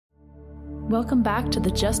Welcome back to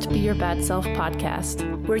the Just Be Your Bad Self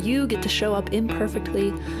podcast, where you get to show up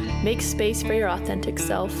imperfectly, make space for your authentic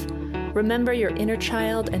self, remember your inner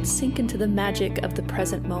child, and sink into the magic of the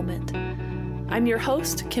present moment. I'm your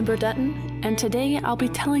host, Kimber Dutton, and today I'll be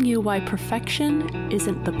telling you why perfection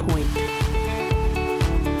isn't the point.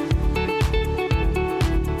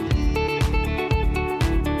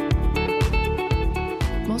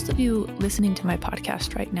 Most of you listening to my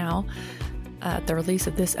podcast right now, at the release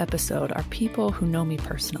of this episode, are people who know me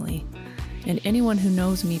personally. And anyone who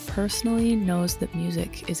knows me personally knows that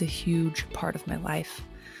music is a huge part of my life.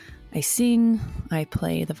 I sing, I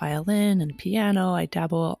play the violin and piano, I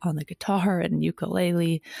dabble on the guitar and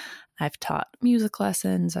ukulele. I've taught music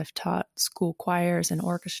lessons, I've taught school choirs and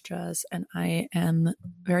orchestras, and I am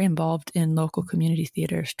very involved in local community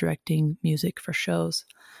theaters directing music for shows.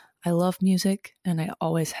 I love music, and I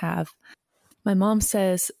always have. My mom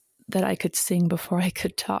says that I could sing before I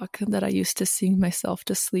could talk, that I used to sing myself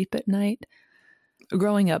to sleep at night.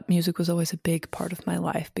 Growing up, music was always a big part of my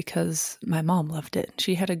life because my mom loved it.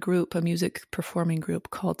 She had a music performing group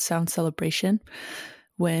called Sound Celebration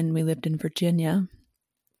when we lived in Virginia.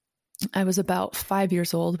 I was about 5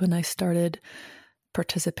 years old when I started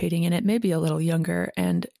participating in it, maybe a little younger,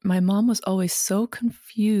 and my mom was always so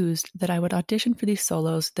confused that I would audition for these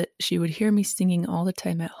solos that she would hear me singing all the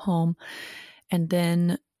time at home, and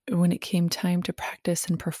then when it came time to practice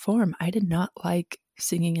and perform, I did not like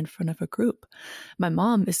singing in front of a group. My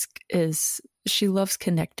mom she loves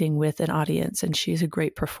connecting with an audience, and she's a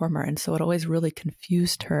great performer. And so it always really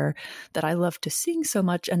confused her that I loved to sing so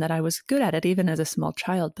much and that I was good at it even as a small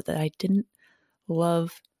child, but that I didn't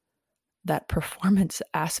love that performance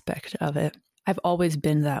aspect of it. I've always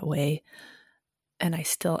been that way. And I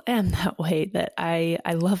still am that way, that I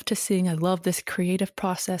love to sing. I love this creative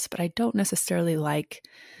process, but I don't necessarily like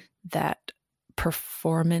that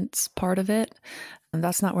performance part of it. And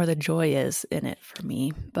that's not where the joy is in it for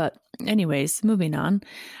me. But anyways, moving on.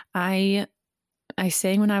 I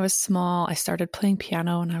sang when I was small. I started playing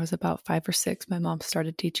piano when I was about 5 or 6. My mom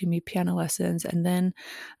started teaching me piano lessons. And then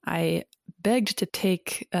I begged to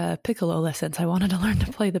take piccolo lessons. I wanted to learn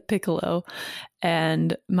to play the piccolo.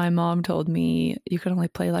 And my mom told me, you can only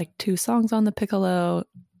play like 2 songs on the piccolo.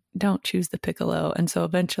 Don't choose the piccolo. And so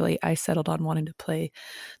eventually I settled on wanting to play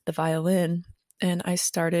the violin. And I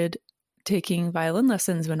started taking violin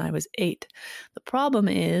lessons when I was 8. The problem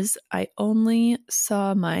is I only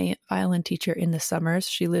saw my violin teacher in the summers.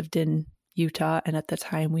 She lived in Utah, and at the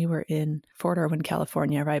time we were in Fort Irwin,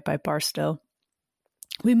 California, right by Barstow.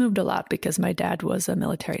 We moved a lot because my dad was a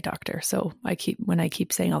military doctor. So when I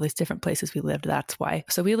keep saying all these different places we lived, that's why.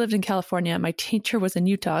 So we lived in California. My teacher was in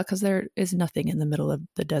Utah because there is nothing in the middle of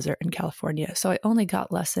the desert in California. So I only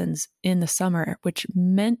got lessons in the summer, which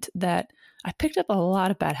meant that I picked up a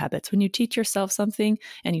lot of bad habits. When you teach yourself something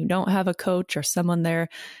and you don't have a coach or someone there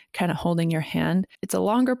kind of holding your hand, it's a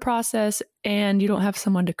longer process and you don't have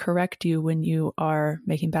someone to correct you when you are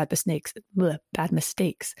making bad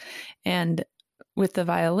mistakes. And with the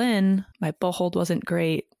violin, my bow hold wasn't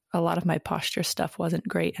great. A lot of my posture stuff wasn't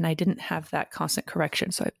great, and I didn't have that constant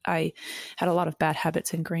correction. So I had a lot of bad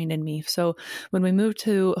habits ingrained in me. So when we moved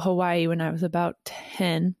to Hawaii when I was about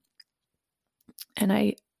 10, and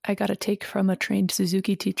I got a take from a trained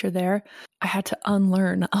Suzuki teacher there, I had to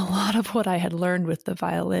unlearn a lot of what I had learned with the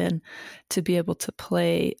violin to be able to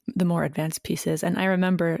play the more advanced pieces. And I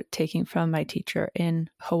remember taking from my teacher in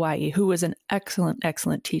Hawaii, who was an excellent,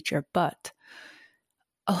 excellent teacher, but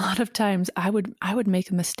a lot of times I would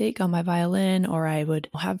make a mistake on my violin, or I would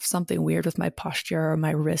have something weird with my posture, or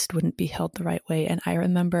my wrist wouldn't be held the right way. And I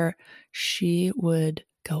remember she would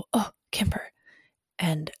go, "Oh, Kimber,"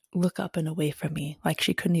 and look up and away from me. Like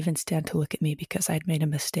she couldn't even stand to look at me because I'd made a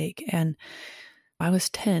mistake. And I was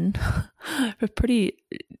 10, a pretty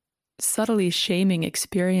subtly shaming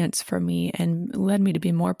experience for me, and led me to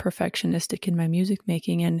be more perfectionistic in my music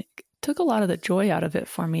making, and took a lot of the joy out of it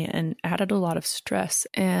for me and added a lot of stress.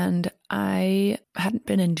 And I hadn't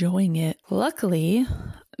been enjoying it. Luckily,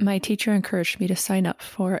 my teacher encouraged me to sign up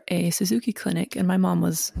for a Suzuki clinic. And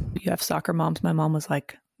you have soccer moms. My mom was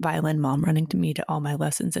like violin mom, running to me to all my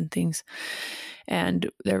lessons and things. And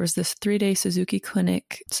there was this 3-day Suzuki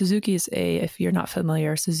clinic. Suzuki is if you're not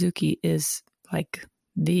familiar, Suzuki is like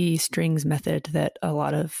the strings method that a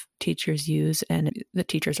lot of teachers use, and the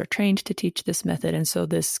teachers are trained to teach this method. And so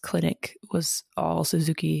this clinic was all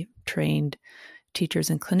Suzuki trained teachers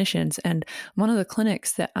and clinicians. And one of the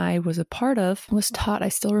clinics that I was a part of was taught, I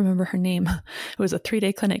still remember her name. It was a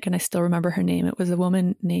 3-day clinic and I still remember her name. It was a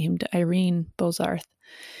woman named Irene Bozarth.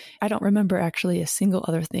 I don't remember actually a single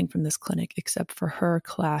other thing from this clinic except for her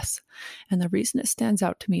class. And the reason it stands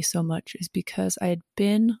out to me so much is because I had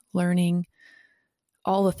been learning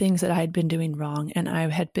all the things that I had been doing wrong. And I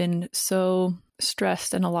had been so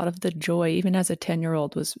stressed, and a lot of the joy, even as a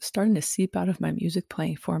 10-year-old, was starting to seep out of my music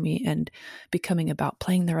playing for me and becoming about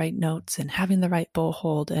playing the right notes and having the right bow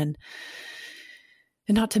hold. And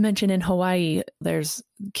not to mention in Hawaii, there's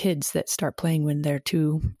kids that start playing when they're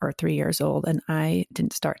 2 or 3 years old. And I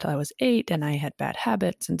didn't start till I was 8 and I had bad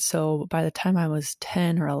habits. And so by the time I was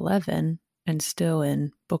 10 or 11 and still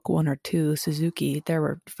in book 1 or 2 Suzuki, there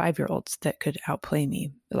were 5-year-olds that could outplay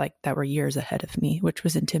me, like that were years ahead of me, which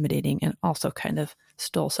was intimidating and also kind of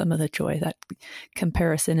stole some of the joy. That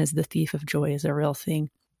comparison is the thief of joy is a real thing.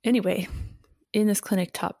 Anyway, in this clinic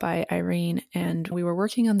taught by Irene, and we were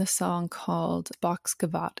working on this song called Bach's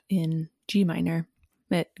Gavotte in G minor.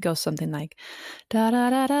 It goes something like da da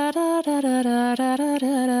da da da da da da da da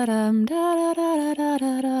da dum da da da da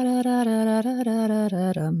da da da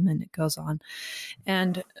da dum, and it goes on.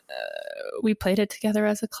 And we played it together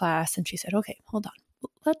as a class, and she said, "Okay, hold on,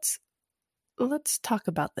 let's talk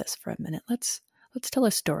about this for a minute. Let's tell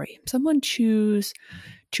a story. Someone choose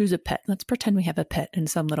a pet. Let's pretend we have a pet." And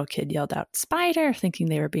some little kid yelled out, "Spider," thinking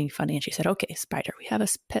they were being funny. And she said, "Okay, Spider. We have a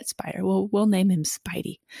pet spider. We'll name him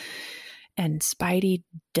Spidey." And Spidey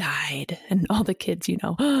died, and all the kids,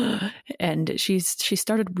 and she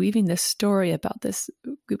started weaving this story about this.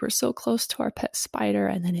 We were so close to our pet spider,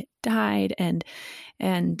 and then it died, and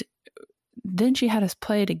then she had us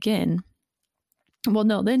play it again. Well,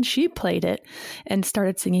 no, then she played it and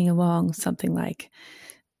started singing along something like,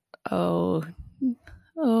 "Oh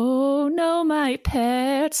no, my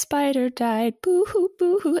pet spider died, boo-hoo,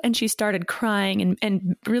 boo-hoo." And she started crying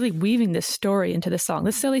and really weaving this story into the song,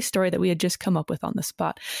 this silly story that we had just come up with on the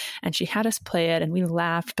spot. And she had us play it and we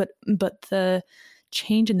laughed, but the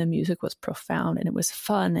change in the music was profound and it was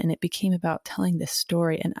fun and it became about telling this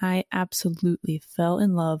story. And I absolutely fell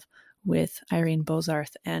in love with Irene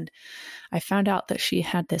Bozarth. And I found out that she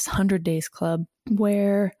had this 100 Days Club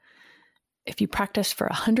where if you practiced for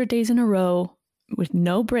 100 days in a row with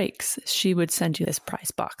no breaks, she would send you this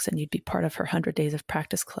prize box and you'd be part of her 100 Days of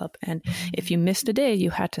Practice Club. And if you missed a day, you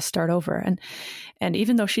had to start over. And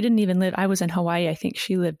even though she didn't even live, I was in Hawaii, I think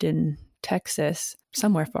she lived in Texas,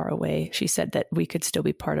 somewhere far away. She said that we could still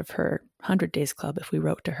be part of her 100 Days Club if we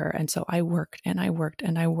wrote to her. And so I worked and I worked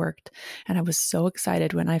and I worked. And I was so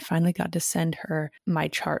excited when I finally got to send her my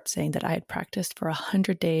chart saying that I had practiced for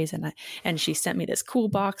 100 days. And she sent me this cool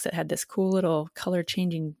box that had this cool little color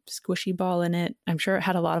changing squishy ball in it. I'm sure it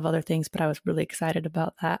had a lot of other things, but I was really excited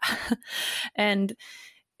about that. And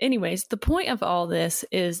anyways, the point of all this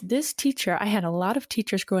is this teacher, I had a lot of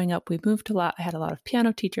teachers growing up. We moved a lot. I had a lot of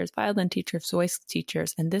piano teachers, violin teachers, voice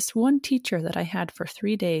teachers. And this one teacher that I had for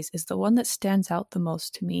 3 days is the one that stands out the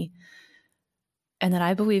most to me and that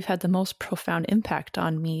I believe had the most profound impact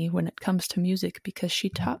on me when it comes to music, because she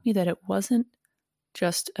taught me that it wasn't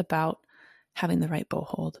just about having the right bow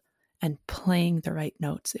hold and playing the right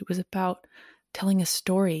notes. It was about telling a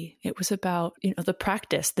story. It was about, the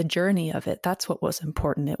practice, the journey of it. That's what was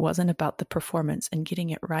important. It wasn't about the performance and getting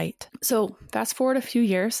it right. So fast forward a few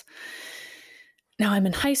years. Now I'm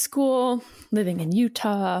in high school, living in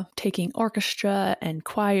Utah, taking orchestra and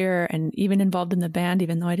choir and even involved in the band,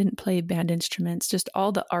 even though I didn't play band instruments, just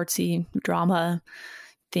all the artsy drama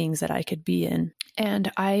things that I could be in. And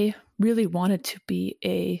I really wanted to be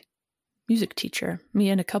a music teacher. Me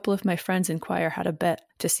and a couple of my friends in choir had a bet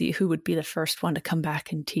to see who would be the first one to come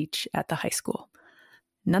back and teach at the high school.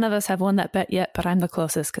 None of us have won that bet yet, but I'm the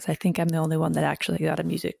closest because I think I'm the only one that actually got a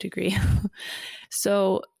music degree.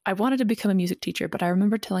 So I wanted to become a music teacher, but I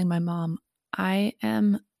remember telling my mom, I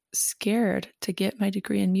am scared to get my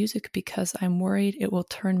degree in music because I'm worried it will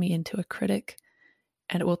turn me into a critic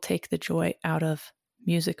and it will take the joy out of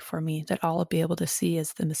music for me, that all I'll be able to see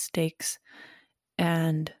is the mistakes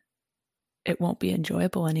and it won't be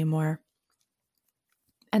enjoyable anymore.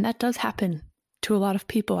 And that does happen to a lot of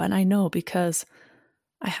people. And I know because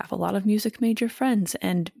I have a lot of music major friends,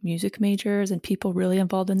 and music majors and people really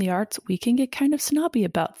involved in the arts, we can get kind of snobby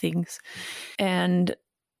about things and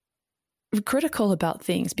critical about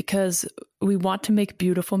things because we want to make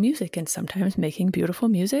beautiful music. And sometimes making beautiful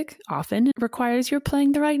music often requires you're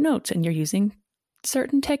playing the right notes and you're using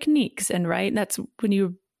certain techniques. And that's when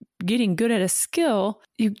you're getting good at a skill,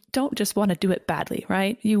 you don't just want to do it badly,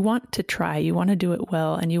 right? You want to try, you want to do it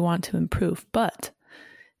well, and you want to improve. But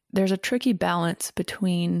there's a tricky balance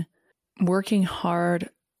between working hard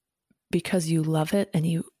because you love it and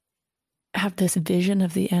you have this vision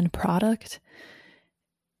of the end product,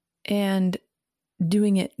 and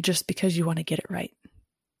doing it just because you want to get it right.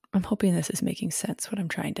 I'm hoping this is making sense, what I'm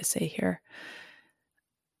trying to say here.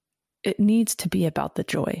 It needs to be about the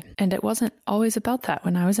joy. And it wasn't always about that.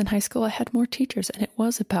 When I was in high school, I had more teachers and it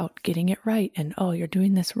was about getting it right. And, oh, you're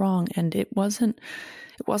doing this wrong. And it wasn't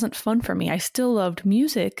fun for me. I still loved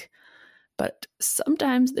music, but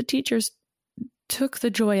sometimes the teachers took the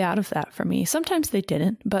joy out of that for me. Sometimes they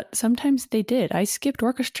didn't, but sometimes they did. I skipped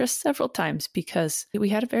orchestra several times because we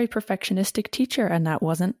had a very perfectionistic teacher and that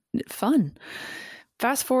wasn't fun.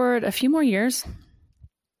 Fast forward a few more years,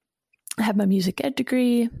 I have my music ed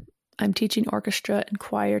degree. I'm teaching orchestra and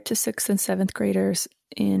choir to 6th and 7th graders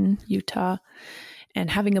in Utah and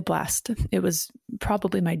having a blast. It was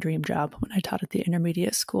probably my dream job when I taught at the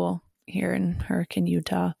intermediate school here in Hurricane,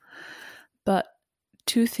 Utah. But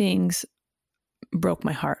two things broke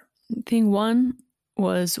my heart. Thing one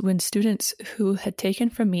was when students who had taken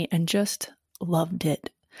from me and just loved it.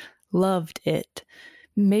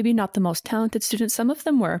 Maybe not the most talented students. Some of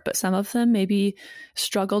them were, but some of them maybe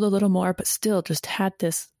struggled a little more, but still just had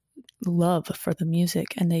this love for the music.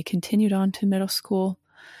 And they continued on to middle school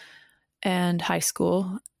and high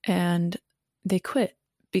school, and they quit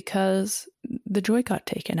because the joy got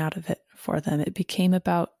taken out of it for them. It became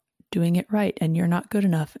about doing it right, and you're not good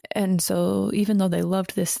enough. And so even though they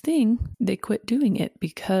loved this thing, they quit doing it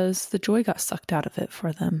because the joy got sucked out of it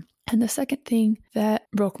for them. And the second thing that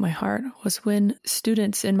broke my heart was when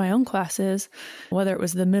students in my own classes, whether it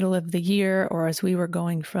was the middle of the year or as we were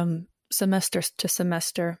going from semester to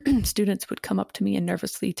semester, students would come up to me and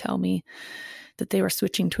nervously tell me that they were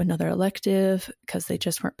switching to another elective because they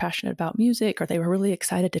just weren't passionate about music, or they were really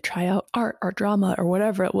excited to try out art or drama or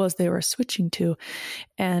whatever it was they were switching to.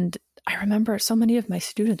 And I remember so many of my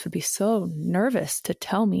students would be so nervous to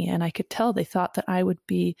tell me, and I could tell they thought that I would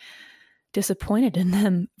be disappointed in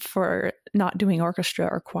them for not doing orchestra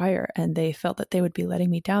or choir, and they felt that they would be letting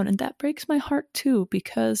me down. And that breaks my heart too,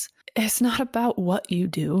 because it's not about what you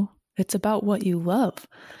do. It's about what you love.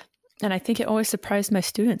 And I think it always surprised my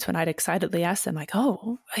students when I'd excitedly ask them, like,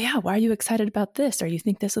 oh, yeah, why are you excited about this? Or you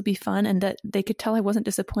think this will be fun? And that they could tell I wasn't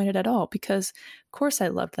disappointed at all, because of course I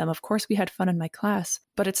loved them. Of course we had fun in my class,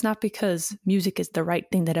 but it's not because music is the right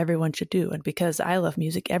thing that everyone should do. And because I love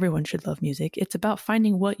music, everyone should love music. It's about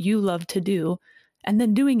finding what you love to do and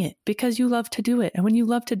then doing it because you love to do it. And when you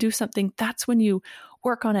love to do something, that's when you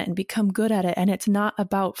work on it and become good at it. And it's not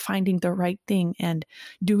about finding the right thing and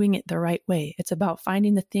doing it the right way. It's about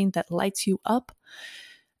finding the thing that lights you up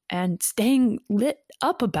and staying lit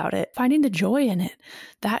up about it, finding the joy in it.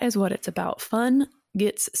 That is what it's about. Fun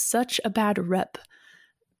gets such a bad rep.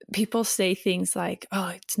 People say things like, oh,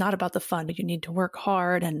 it's not about the fun. You need to work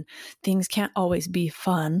hard and things can't always be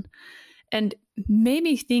fun. And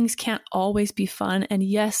maybe things can't always be fun. And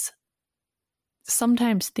yes,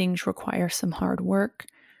 sometimes things require some hard work,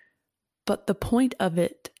 but the point of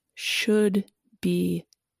it should be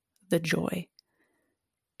the joy.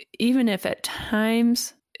 Even if at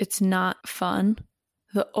times it's not fun,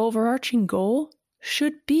 the overarching goal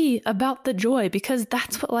should be about the joy, because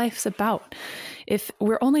that's what life's about. If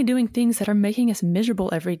we're only doing things that are making us miserable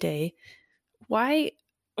every day, why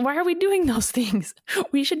are we doing those things?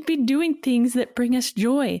 We should be doing things that bring us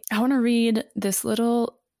joy. I want to read this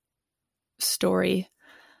little story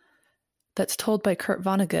that's told by Kurt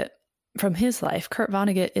Vonnegut from his life. Kurt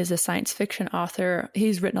Vonnegut is a science fiction author.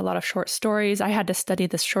 He's written a lot of short stories. I had to study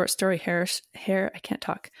this short story Harrison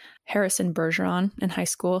Bergeron in high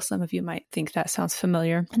school. Some of you might think that sounds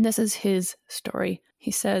familiar. And this is his story. He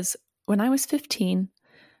says, when I was 15,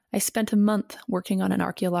 I spent a month working on an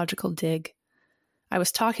archaeological dig. I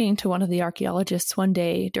was talking to one of the archaeologists one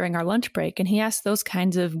day during our lunch break, and he asked those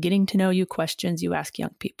kinds of getting to know you questions you ask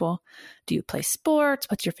young people. Do you play sports?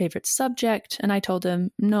 What's your favorite subject? And I told him,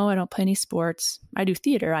 no, I don't play any sports. I do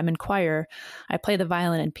theater. I'm in choir. I play the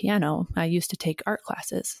violin and piano. I used to take art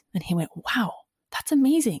classes. And he went, wow, that's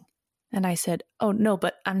amazing. And I said, oh, no,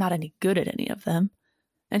 but I'm not any good at any of them.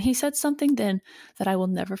 And he said something then that I will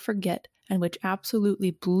never forget, and which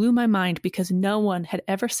absolutely blew my mind because no one had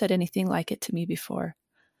ever said anything like it to me before.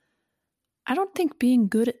 I don't think being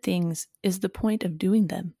good at things is the point of doing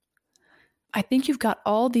them. I think you've got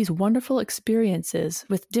all these wonderful experiences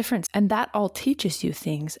with difference, and that all teaches you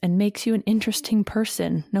things and makes you an interesting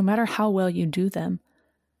person, no matter how well you do them.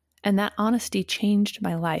 And that honesty changed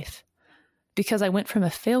my life, because I went from a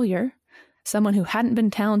failure, someone who hadn't been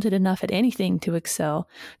talented enough at anything to excel,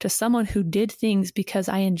 to someone who did things because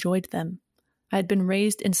I enjoyed them. I had been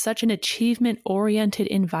raised in such an achievement-oriented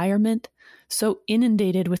environment, so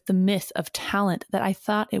inundated with the myth of talent that I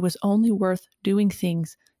thought it was only worth doing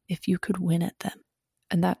things if you could win at them.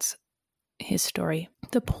 And that's his story.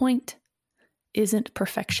 The point isn't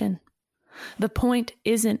perfection. The point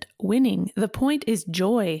isn't winning. The point is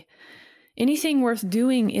joy. Anything worth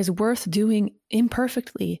doing is worth doing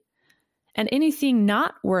imperfectly. And anything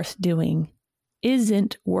not worth doing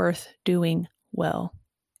isn't worth doing well.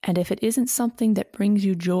 And if it isn't something that brings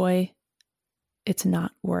you joy, it's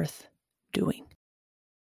not worth doing.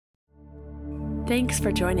 Thanks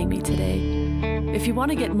for joining me today. If you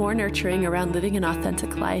want to get more nurturing around living an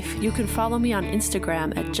authentic life, you can follow me on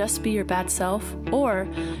Instagram at Just Be Your Bad Self, or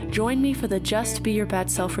join me for the Just Be Your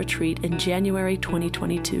Bad Self retreat in January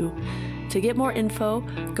 2022. To get more info,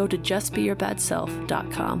 go to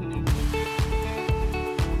justbeyourbadself.com.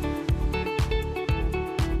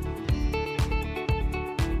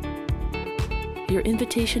 Your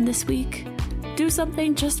invitation this week? Do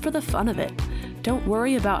something just for the fun of it. Don't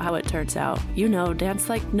worry about how it turns out. You know, dance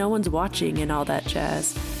like no one's watching and all that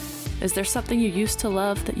jazz. Is there something you used to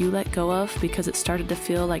love that you let go of because it started to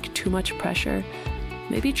feel like too much pressure?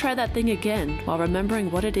 Maybe try that thing again while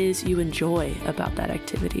remembering what it is you enjoy about that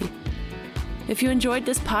activity. If you enjoyed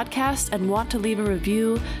this podcast and want to leave a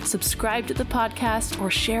review, subscribe to the podcast, or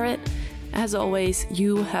share it, as always,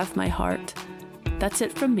 you have my heart. That's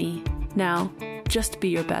it from me. Now, just be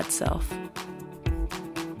your bad self.